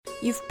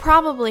You've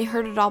probably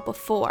heard it all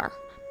before,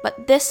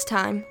 but this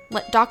time,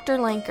 let Dr.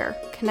 Lanker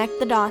connect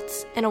the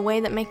dots in a way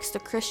that makes the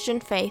Christian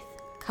faith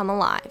come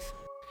alive.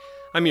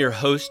 I'm your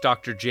host,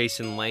 Dr.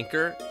 Jason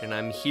Lanker, and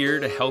I'm here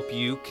to help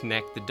you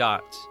connect the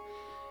dots.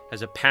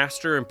 As a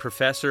pastor and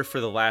professor for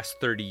the last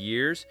 30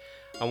 years,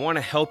 I want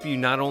to help you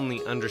not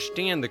only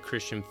understand the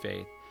Christian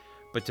faith,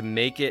 but to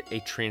make it a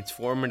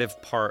transformative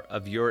part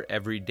of your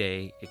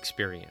everyday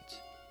experience.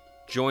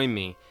 Join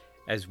me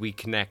as we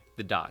connect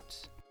the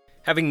dots.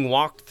 Having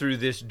walked through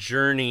this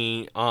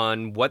journey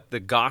on what the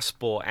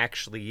gospel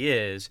actually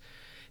is,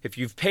 if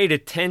you've paid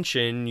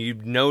attention,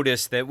 you've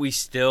noticed that we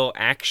still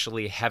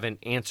actually haven't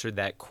answered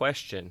that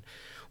question.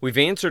 We've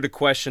answered a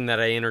question that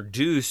I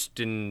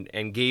introduced and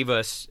gave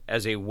us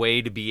as a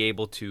way to be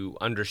able to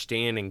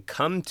understand and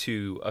come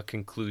to a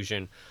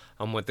conclusion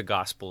on what the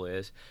gospel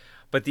is.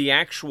 But the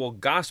actual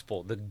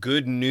gospel, the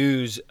good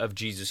news of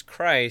Jesus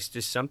Christ,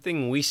 is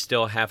something we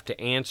still have to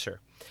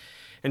answer.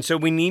 And so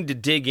we need to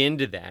dig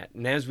into that.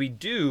 And as we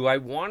do, I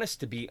want us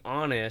to be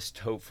honest,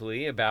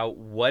 hopefully, about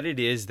what it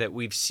is that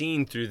we've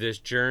seen through this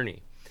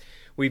journey.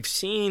 We've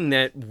seen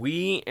that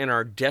we, in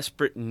our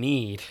desperate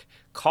need,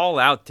 call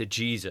out to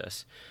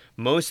Jesus.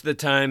 Most of the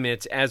time,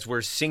 it's as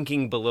we're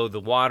sinking below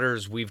the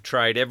waters, we've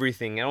tried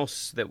everything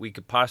else that we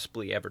could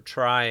possibly ever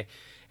try.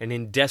 And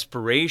in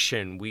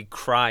desperation, we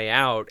cry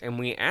out and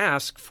we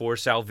ask for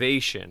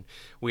salvation.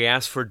 We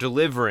ask for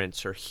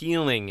deliverance or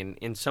healing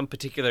in some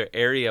particular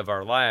area of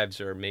our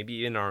lives, or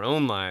maybe in our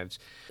own lives.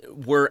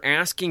 We're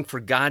asking for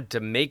God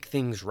to make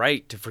things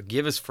right, to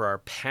forgive us for our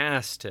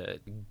past, to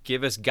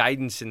give us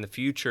guidance in the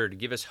future, to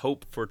give us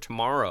hope for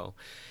tomorrow.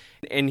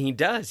 And he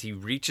does. He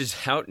reaches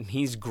out and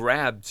he's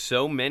grabbed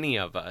so many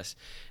of us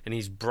and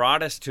he's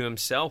brought us to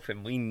himself,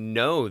 and we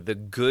know the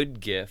good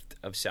gift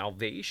of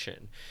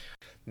salvation.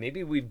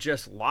 Maybe we've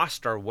just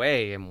lost our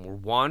way and we're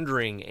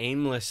wandering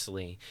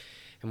aimlessly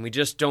and we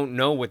just don't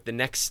know what the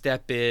next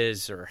step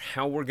is or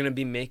how we're going to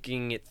be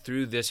making it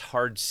through this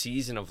hard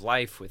season of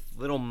life with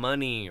little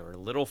money or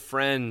little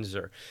friends,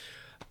 or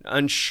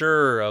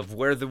unsure of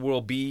where we'll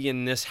be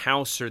in this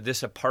house or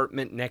this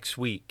apartment next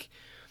week.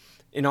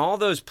 In all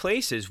those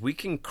places, we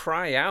can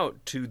cry out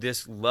to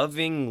this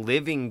loving,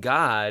 living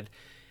God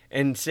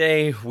and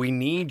say, we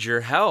need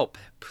your help.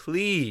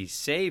 Please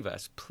save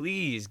us.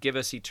 Please give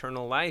us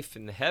eternal life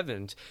in the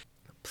heavens.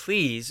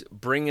 Please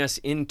bring us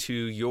into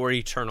your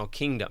eternal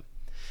kingdom.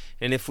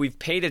 And if we've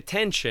paid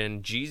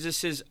attention,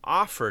 Jesus'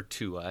 offer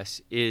to us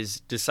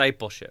is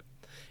discipleship.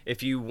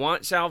 If you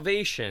want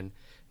salvation,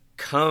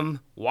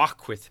 come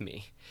walk with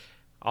me.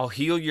 I'll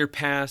heal your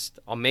past.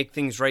 I'll make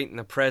things right in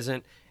the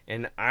present.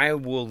 And I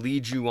will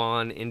lead you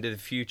on into the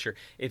future.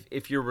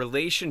 If your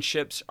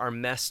relationships are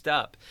messed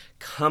up,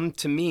 come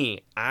to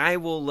me. I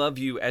will love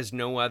you as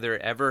no other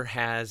ever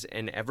has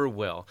and ever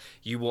will.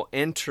 You will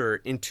enter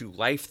into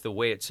life the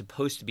way it's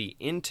supposed to be,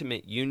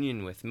 intimate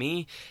union with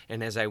me.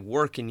 And as I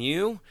work in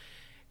you,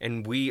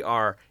 and we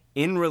are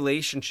in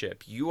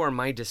relationship, you are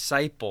my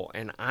disciple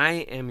and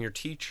I am your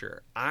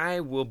teacher.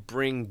 I will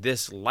bring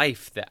this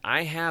life that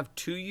I have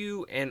to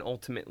you and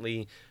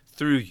ultimately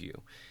through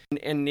you.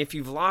 And if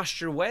you've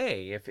lost your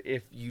way,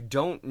 if you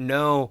don't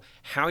know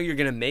how you're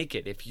going to make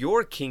it, if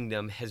your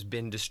kingdom has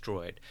been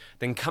destroyed,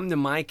 then come to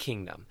my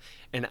kingdom,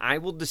 and I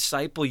will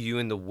disciple you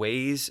in the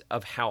ways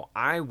of how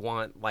I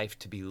want life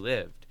to be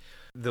lived.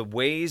 The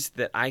ways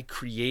that I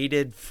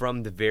created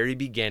from the very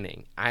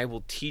beginning, I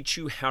will teach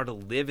you how to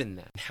live in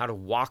them, how to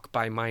walk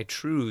by my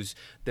truths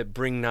that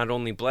bring not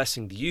only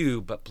blessing to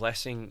you, but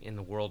blessing in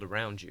the world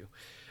around you.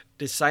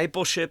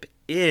 Discipleship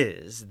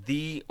is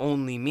the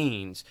only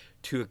means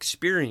to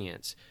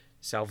experience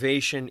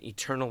salvation,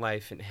 eternal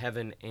life in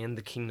heaven, and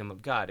the kingdom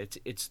of God.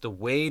 It's the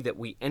way that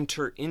we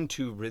enter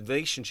into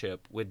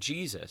relationship with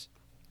Jesus.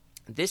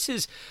 This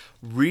is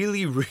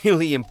really,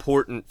 really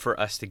important for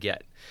us to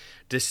get.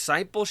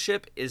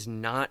 Discipleship is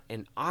not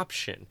an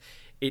option.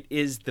 It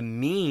is the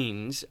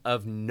means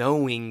of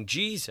knowing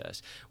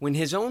Jesus. When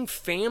his own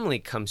family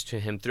comes to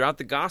him throughout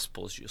the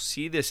Gospels, you'll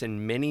see this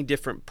in many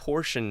different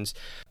portions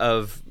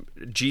of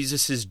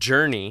Jesus'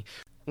 journey.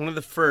 One of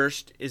the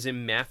first is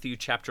in Matthew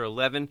chapter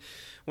 11,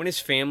 when his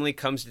family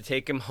comes to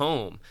take him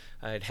home.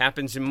 It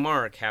happens in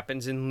Mark,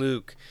 happens in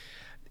Luke.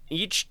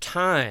 Each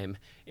time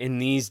in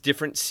these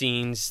different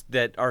scenes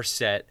that are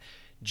set,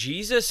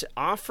 Jesus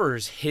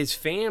offers his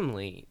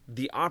family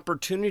the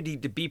opportunity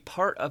to be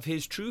part of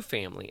his true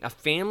family, a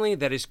family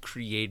that is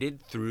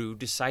created through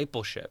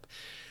discipleship.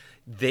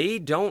 They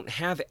don't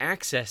have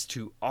access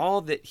to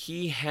all that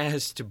he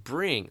has to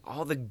bring,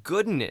 all the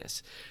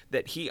goodness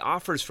that he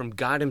offers from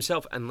God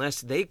himself, unless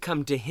they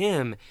come to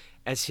him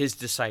as his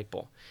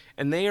disciple.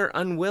 And they are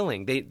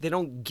unwilling. They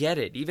don't get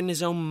it. Even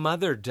his own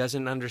mother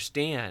doesn't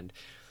understand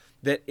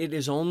that it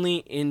is only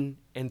in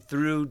and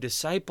through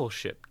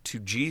discipleship to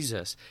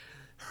Jesus,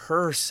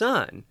 her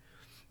son,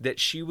 that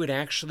she would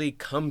actually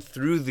come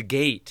through the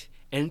gate,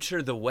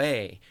 enter the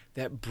way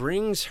that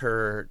brings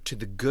her to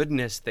the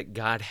goodness that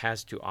God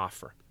has to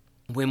offer.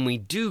 When we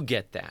do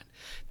get that,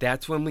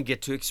 that's when we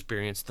get to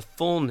experience the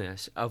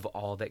fullness of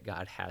all that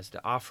God has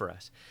to offer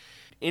us.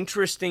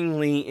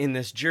 interestingly, in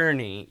this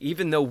journey,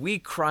 even though we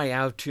cry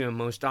out to him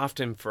most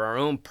often for our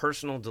own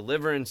personal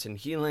deliverance and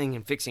healing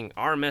and fixing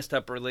our messed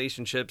up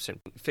relationships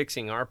and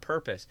fixing our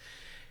purpose,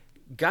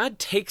 God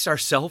takes our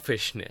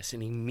selfishness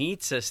and he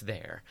meets us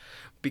there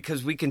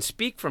because we can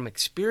speak from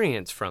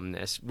experience from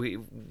this.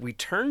 We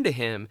turn to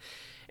him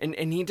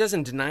and he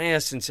doesn't deny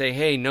us and say,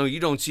 hey, no, you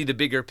don't see the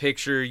bigger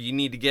picture. You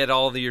need to get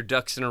all of your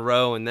ducks in a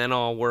row and then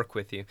I'll work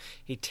with you.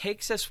 He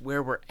takes us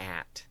where we're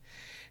at.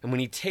 And when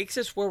he takes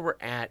us where we're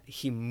at,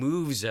 he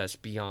moves us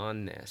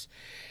beyond this.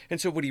 And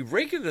so what he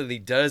regularly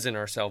does in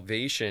our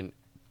salvation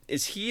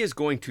is he is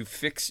going to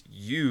fix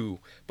you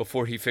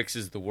before he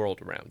fixes the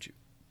world around you.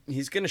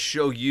 He's going to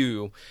show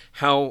you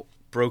how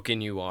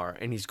broken you are,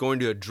 and he's going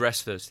to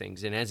address those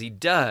things. And as he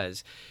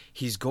does,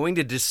 he's going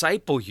to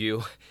disciple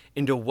you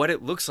into what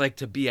it looks like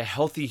to be a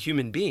healthy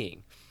human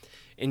being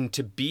and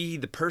to be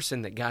the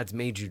person that God's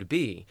made you to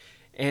be.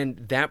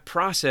 And that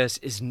process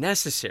is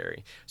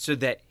necessary so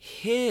that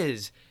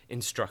his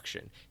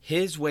instruction,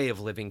 his way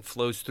of living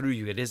flows through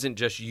you. It isn't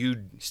just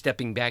you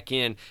stepping back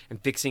in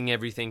and fixing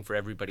everything for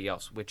everybody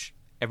else, which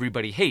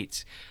everybody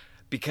hates,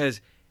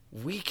 because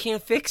we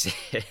can't fix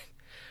it.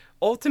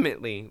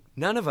 Ultimately,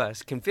 none of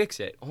us can fix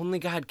it. Only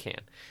God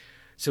can.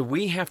 So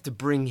we have to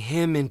bring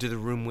him into the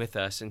room with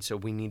us, and so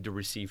we need to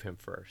receive him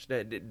first.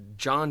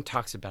 John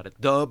talks about it,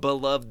 the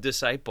beloved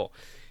disciple.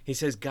 He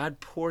says God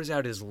pours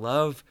out his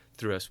love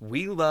through us.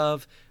 We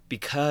love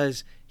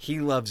because he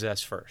loves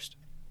us first.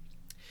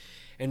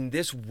 And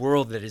this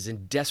world that is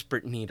in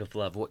desperate need of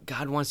love, what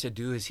God wants to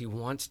do is he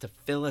wants to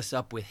fill us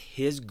up with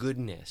his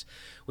goodness,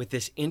 with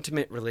this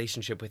intimate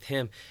relationship with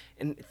him.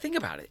 And think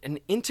about it, an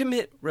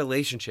intimate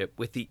relationship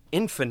with the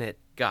infinite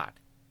God.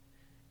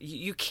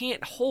 You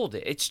can't hold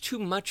it. It's too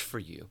much for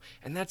you.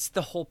 And that's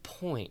the whole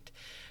point.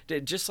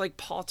 Just like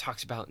Paul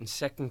talks about in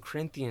 2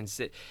 Corinthians,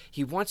 that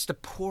he wants to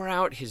pour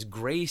out his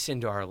grace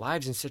into our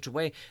lives in such a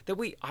way that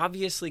we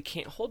obviously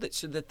can't hold it,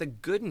 so that the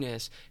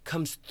goodness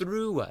comes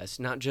through us,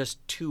 not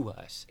just to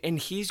us. And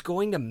he's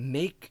going to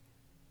make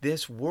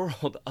this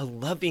world a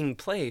loving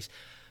place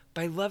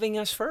by loving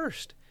us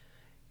first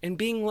and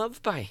being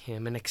loved by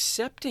him and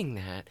accepting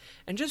that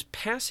and just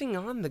passing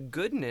on the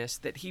goodness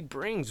that he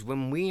brings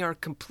when we are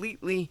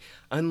completely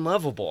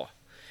unlovable.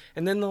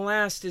 And then the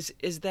last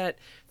is that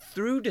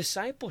through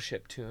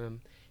discipleship to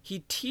him, he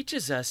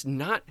teaches us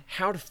not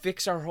how to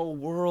fix our whole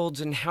worlds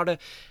and how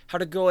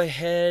to go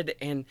ahead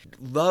and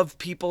love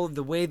people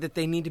the way that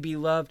they need to be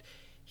loved.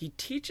 He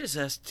teaches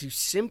us to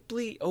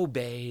simply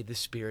obey the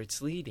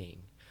Spirit's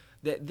leading.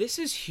 That this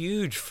is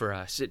huge for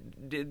us.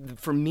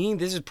 For me,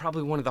 this is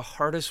probably one of the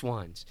hardest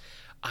ones.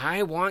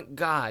 I want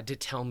God to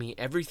tell me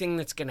everything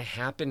that's going to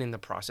happen in the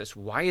process,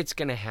 why it's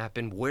going to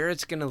happen, where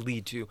it's going to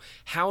lead to,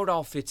 how it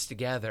all fits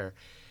together.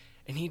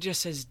 And he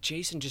just says,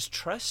 Jason, just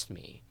trust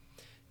me.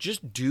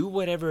 Just do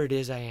whatever it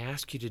is I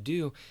ask you to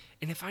do.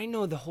 And if I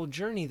know the whole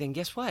journey, then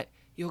guess what?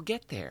 You'll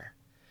get there.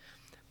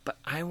 But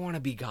I want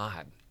to be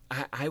God.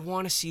 I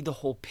want to see the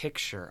whole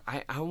picture.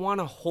 I want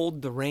to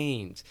hold the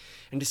reins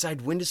and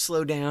decide when to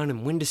slow down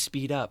and when to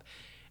speed up.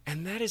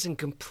 And that is in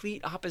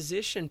complete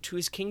opposition to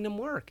his kingdom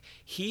work.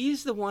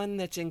 He's the one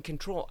that's in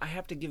control. I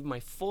have to give my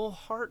full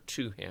heart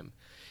to him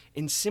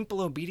in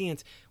simple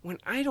obedience when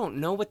I don't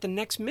know what the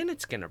next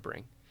minute's going to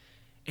bring.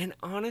 And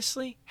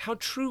honestly, how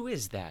true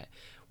is that?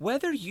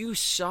 Whether you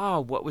saw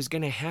what was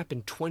going to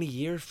happen 20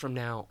 years from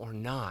now or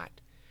not,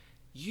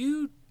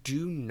 you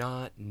do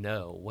not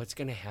know what's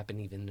going to happen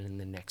even in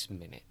the next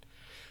minute.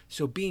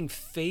 So being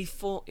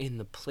faithful in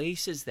the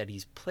places that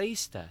he's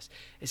placed us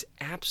is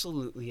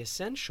absolutely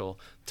essential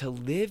to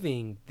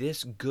living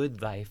this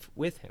good life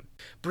with him.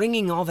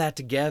 Bringing all that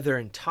together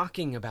and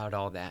talking about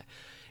all that,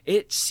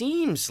 it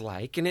seemed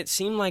like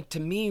to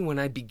me when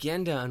I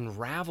began to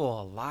unravel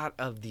a lot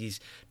of these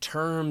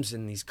terms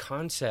and these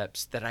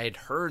concepts that I had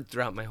heard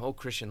throughout my whole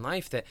Christian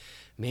life, that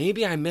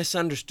maybe I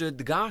misunderstood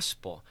the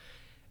gospel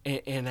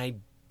and I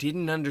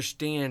didn't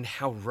understand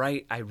how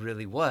right I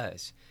really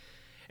was.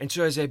 And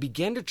so as I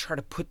began to try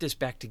to put this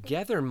back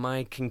together,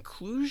 my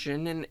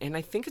conclusion, and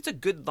I think it's a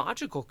good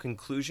logical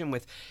conclusion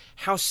with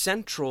how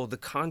central the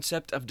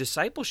concept of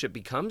discipleship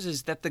becomes,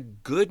 is that the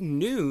good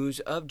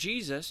news of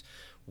Jesus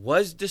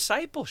was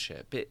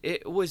discipleship.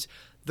 It was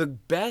the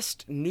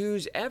best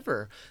news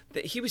ever,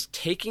 that he was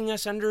taking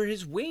us under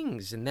his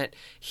wings and that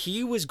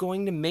he was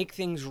going to make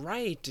things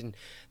right and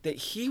that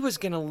he was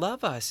going to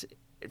love us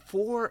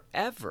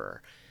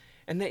forever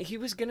and that he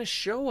was going to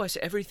show us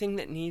everything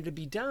that needed to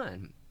be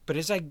done. But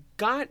as I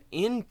got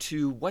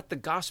into what the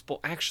gospel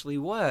actually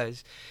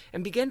was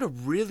and began to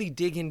really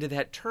dig into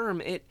that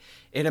term, it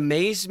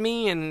amazed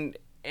me and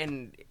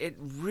it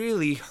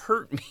really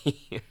hurt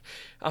me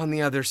on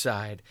the other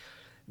side.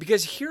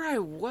 Because here I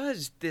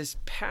was, this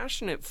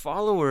passionate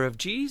follower of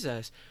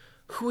Jesus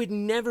who had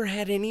never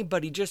had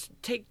anybody just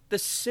take the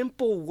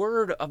simple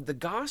word of the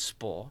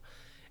gospel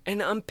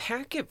and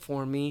unpack it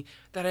for me,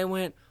 that I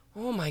went,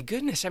 oh my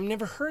goodness, I've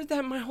never heard that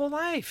in my whole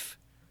life.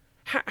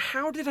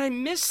 How did I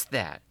miss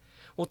that?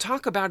 We'll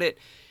talk about it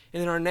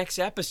in our next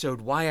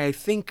episode, why I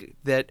think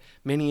that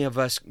many of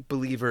us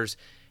believers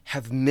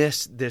have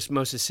missed this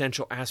most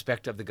essential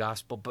aspect of the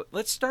gospel. But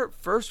let's start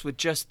first with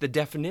just the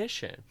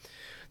definition.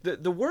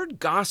 The word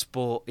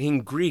gospel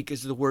in Greek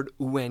is the word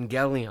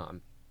euangelion.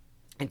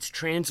 It's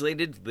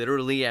translated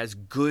literally as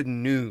good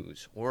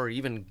news or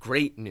even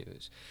great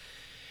news.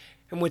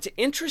 And what's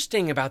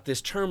interesting about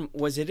this term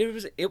was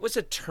it was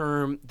a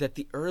term that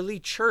the early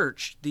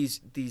church, these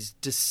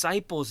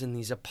disciples and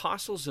these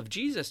apostles of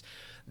Jesus,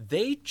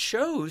 they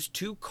chose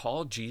to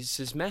call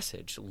Jesus'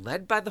 message,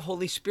 led by the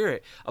Holy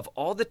Spirit. Of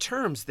all the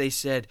terms, they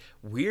said,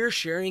 we're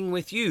sharing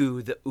with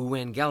you the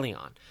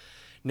euangelion.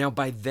 Now,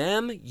 by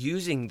them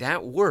using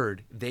that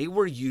word, they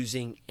were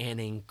using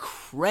an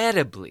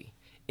incredibly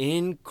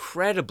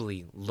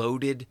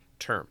loaded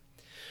term.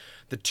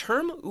 The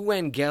term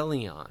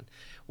euangelion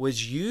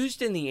was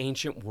used in the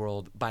ancient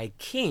world by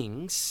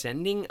kings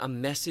sending a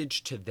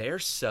message to their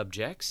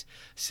subjects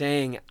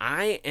saying,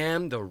 I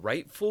am the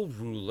rightful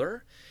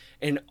ruler,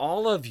 and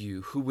all of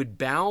you who would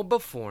bow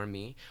before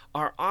me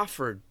are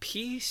offered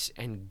peace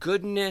and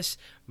goodness,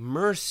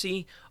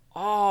 mercy,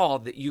 all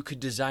that you could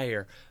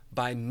desire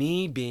by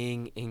me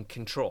being in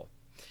control.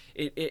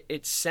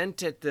 It's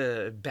sent at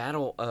the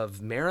Battle of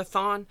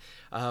Marathon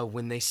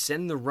when they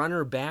send the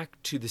runner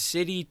back to the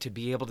city to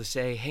be able to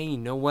say, hey, you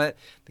know what?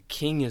 The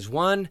king has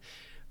won.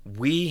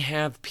 We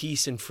have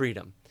peace and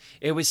freedom.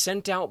 It was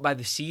sent out by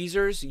the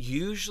Caesars,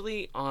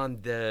 usually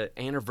on the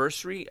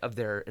anniversary of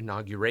their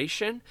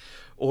inauguration,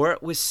 or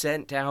it was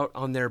sent out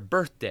on their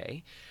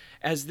birthday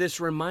as this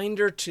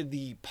reminder to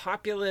the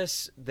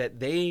populace that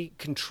they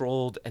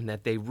controlled and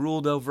that they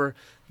ruled over.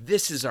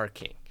 This is our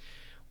king.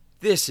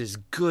 This is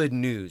good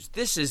news.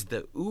 This is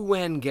the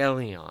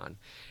euangelion.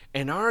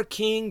 And our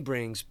king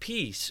brings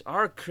peace.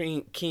 Our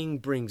king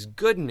brings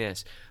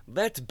goodness.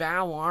 Let's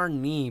bow our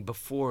knee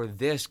before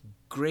this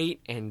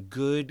great and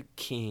good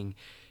king.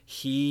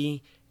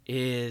 He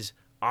is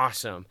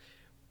awesome.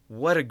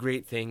 What a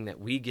great thing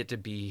that we get to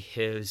be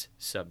his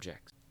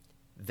subjects.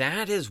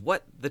 That is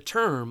what the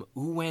term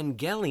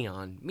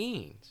euangelion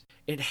means.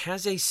 It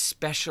has a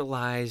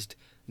specialized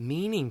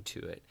meaning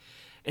to it.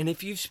 And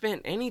if you've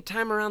spent any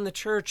time around the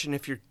church, and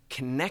if you're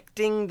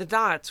connecting the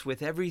dots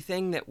with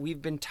everything that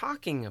we've been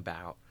talking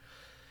about,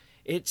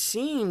 it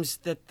seems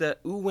that the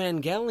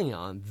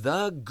euangelion,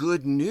 the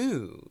good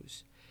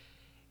news,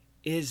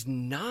 is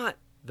not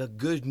the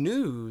good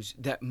news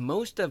that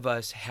most of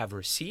us have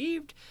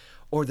received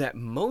or that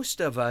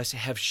most of us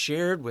have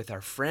shared with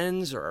our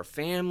friends or our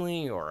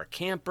family or our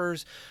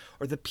campers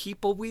or the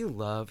people we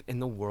love in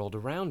the world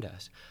around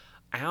us.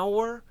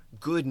 Our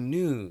good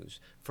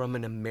news from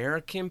an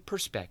American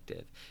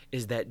perspective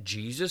is that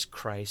Jesus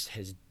Christ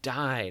has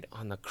died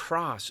on the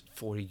cross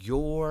for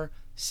your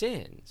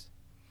sins.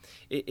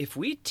 If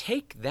we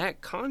take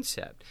that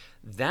concept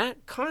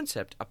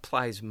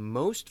applies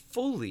most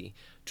fully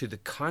to the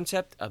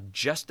concept of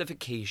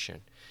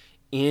justification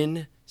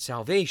in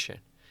salvation.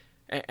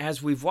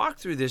 As we've walked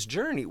through this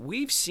journey,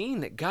 we've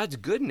seen that God's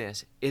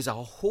goodness is a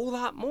whole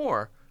lot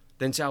more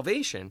than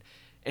salvation,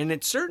 and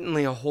it's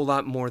certainly a whole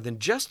lot more than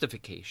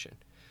justification.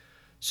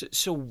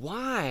 So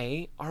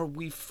why are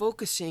we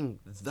focusing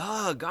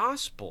the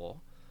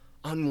gospel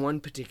on one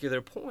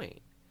particular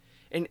point?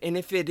 And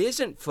if it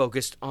isn't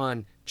focused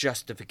on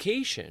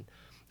justification,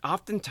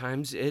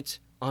 oftentimes it's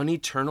on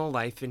eternal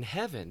life in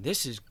heaven.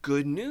 This is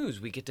good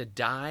news. We get to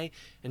die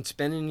and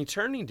spend an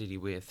eternity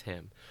with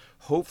him.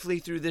 Hopefully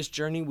through this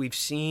journey, we've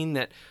seen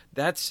that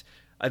that's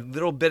a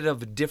little bit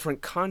of a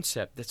different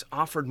concept that's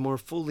offered more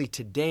fully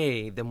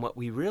today than what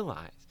we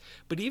realize.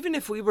 But even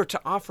if we were to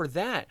offer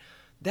that,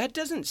 that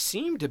doesn't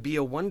seem to be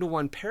a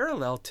one-to-one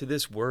parallel to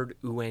this word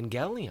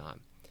euangelion.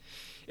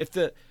 If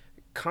the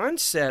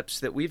concepts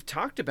that we've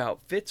talked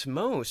about fits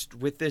most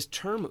with this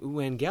term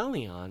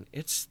euangelion,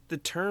 it's the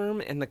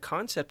term and the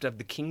concept of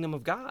the kingdom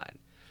of God.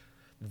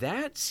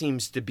 That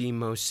seems to be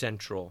most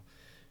central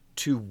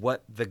to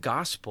what the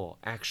gospel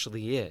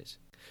actually is.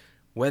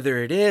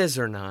 Whether it is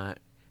or not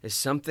is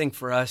something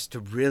for us to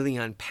really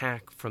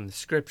unpack from the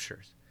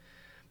scriptures.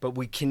 But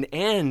we can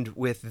end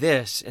with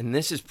this, and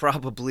this is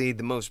probably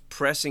the most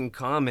pressing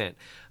comment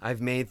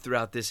I've made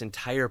throughout this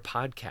entire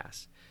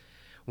podcast.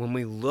 When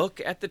we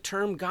look at the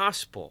term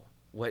gospel,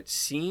 what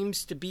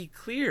seems to be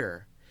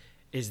clear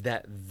is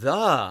that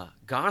the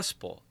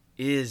gospel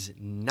is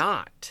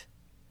not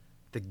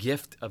the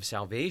gift of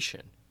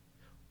salvation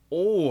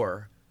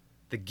or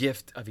the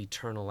gift of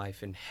eternal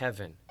life in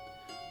heaven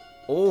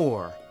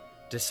or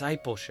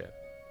discipleship.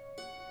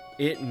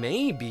 It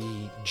may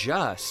be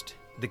just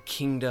the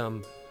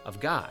kingdom of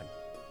God,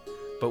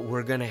 but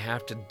we're going to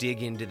have to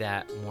dig into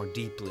that more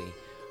deeply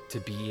to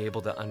be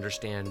able to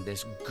understand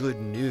this good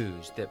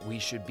news that we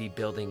should be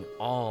building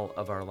all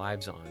of our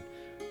lives on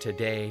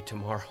today,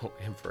 tomorrow,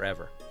 and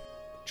forever.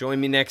 Join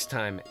me next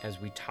time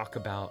as we talk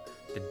about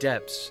the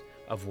depths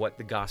of what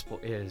the gospel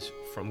is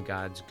from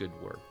God's good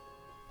word.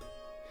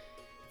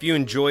 If you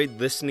enjoyed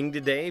listening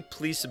today,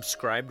 please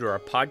subscribe to our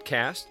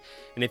podcast.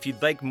 And if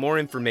you'd like more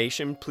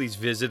information, please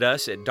visit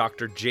us at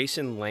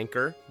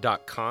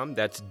drjasonlanker.com.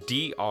 That's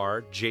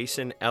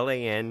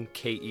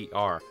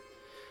drjasonlanker.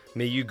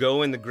 May you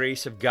go in the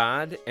grace of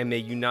God, and may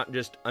you not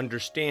just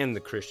understand the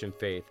Christian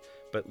faith,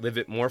 but live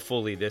it more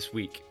fully this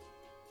week.